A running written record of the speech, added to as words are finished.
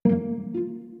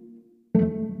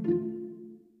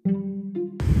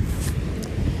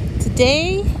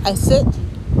Today, I sit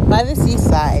by the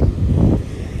seaside,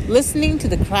 listening to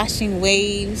the crashing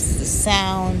waves, the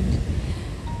sound.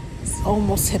 It's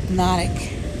almost hypnotic.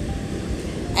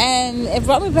 And it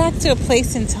brought me back to a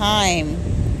place in time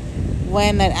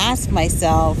when I'd asked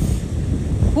myself,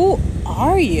 who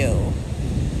are you?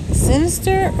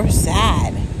 Sinister or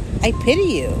sad? I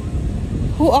pity you.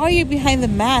 Who are you behind the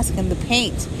mask and the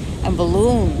paint and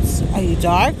balloons? Are you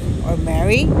dark or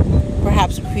merry?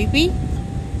 Perhaps creepy?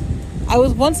 I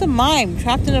was once a mime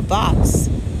trapped in a box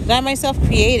that I myself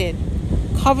created,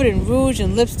 covered in rouge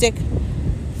and lipstick,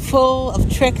 full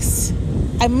of tricks.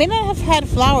 I may not have had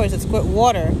flowers that squirt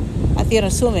water at the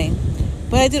unassuming,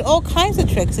 but I did all kinds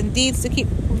of tricks and deeds to keep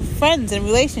friends and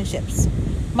relationships.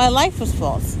 My life was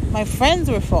false. My friends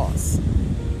were false.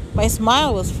 My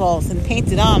smile was false and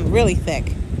painted on really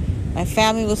thick. My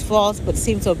family was false but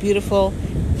seemed so beautiful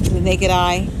to the naked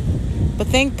eye. But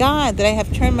thank God that I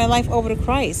have turned my life over to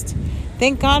Christ.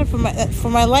 Thank God for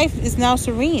my life is now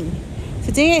serene.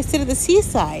 Today I sit at the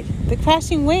seaside, the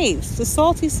crashing waves, the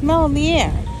salty smell in the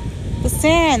air, the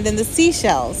sand and the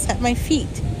seashells at my feet.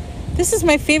 This is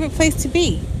my favorite place to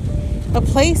be, a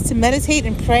place to meditate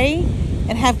and pray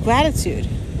and have gratitude.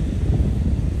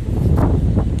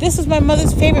 This is my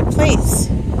mother's favorite place,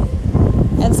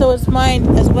 and so it's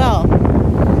mine as well.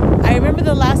 I remember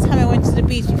the last time I went to the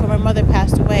beach before my mother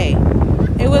passed away.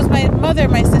 It was my mother,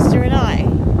 my sister, and I.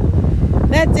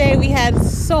 That day we had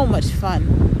so much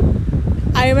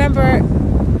fun. I remember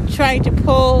trying to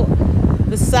pull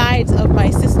the sides of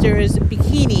my sister's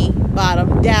bikini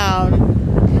bottom down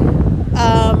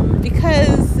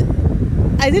because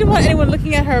I didn't want anyone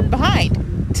looking at her behind.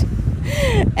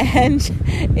 And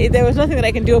there was nothing that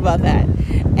I can do about that.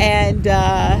 And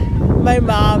my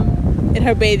mom in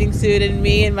her bathing suit and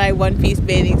me in my one-piece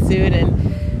bathing suit,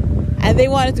 and they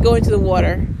wanted to go into the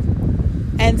water.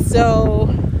 And so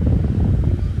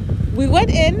we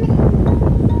went in,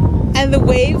 and the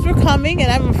waves were coming, and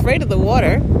I'm afraid of the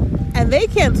water, and they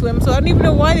can't swim, so I don't even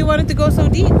know why they wanted to go so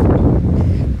deep.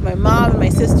 My mom and my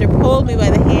sister pulled me by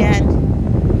the hand,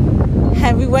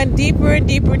 and we went deeper and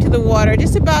deeper into the water,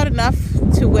 just about enough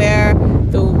to where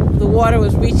the water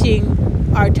was reaching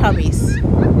our tummies.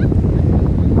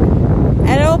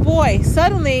 And oh boy,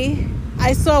 suddenly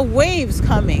I saw waves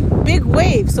coming, big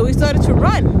waves, so we started to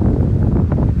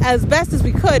run as best as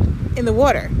we could in the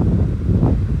water.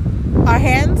 Our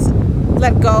hands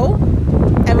let go,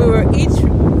 and we were each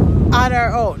on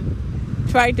our own,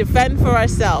 trying to fend for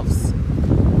ourselves.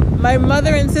 My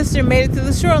mother and sister made it to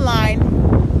the shoreline,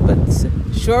 but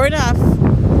sure enough,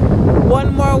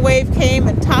 one more wave came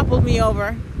and toppled me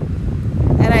over,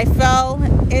 and I fell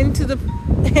into the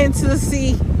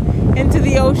sea, into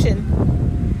the ocean,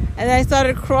 and I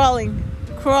started crawling,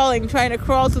 trying to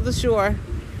crawl to the shore,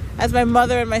 as my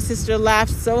mother and my sister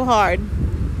laughed so hard.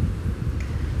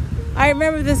 I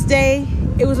remember this day.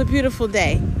 It was a beautiful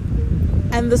day,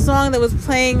 and the song that was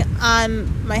playing on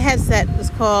my headset was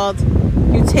called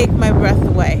 "You Take My Breath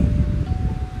Away."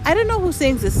 I don't know who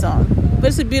sings this song, but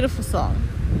it's a beautiful song.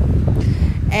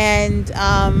 And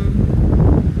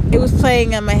it was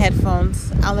playing on my headphones.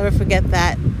 I'll never forget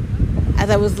that. As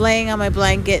I was laying on my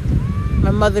blanket,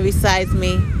 my mother beside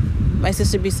me, my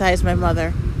sister beside my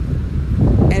mother.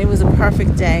 And it was a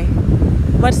perfect day,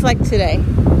 much like today.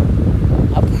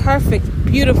 A perfect,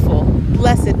 beautiful,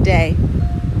 blessed day.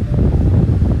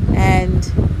 And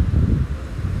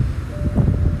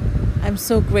I'm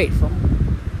so grateful.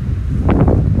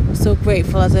 I'm so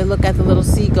grateful as I look at the little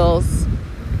seagulls.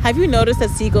 Have you noticed that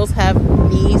seagulls have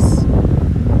knees?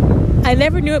 I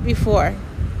never knew it before,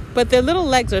 but their little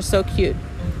legs are so cute.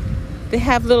 They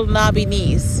have little knobby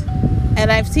knees. And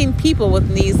I've seen people with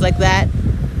knees like that,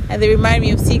 and they remind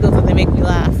me of seagulls and they make me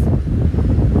laugh.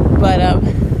 But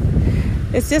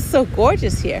it's just so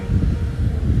gorgeous here.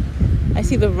 I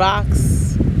see the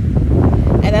rocks,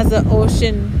 and as the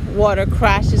ocean water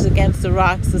crashes against the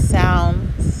rocks, the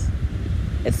sounds.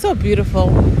 It's so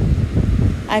beautiful.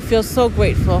 I feel so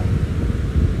grateful.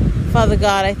 Father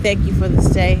God, I thank you for this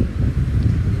day.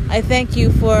 I thank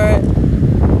you for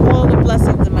all the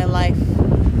blessings in my life,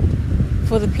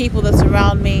 for the people that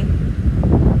surround me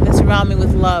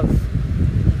with love.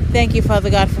 Thank you, Father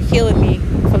God, for healing me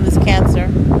from this cancer.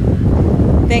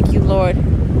 Thank you, Lord,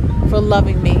 for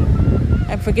loving me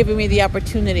and for giving me the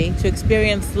opportunity to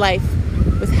experience life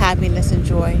with happiness and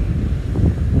joy.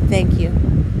 Thank you.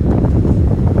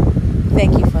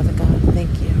 Thank you, Father God.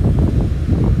 Thank you.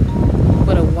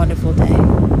 What a wonderful day.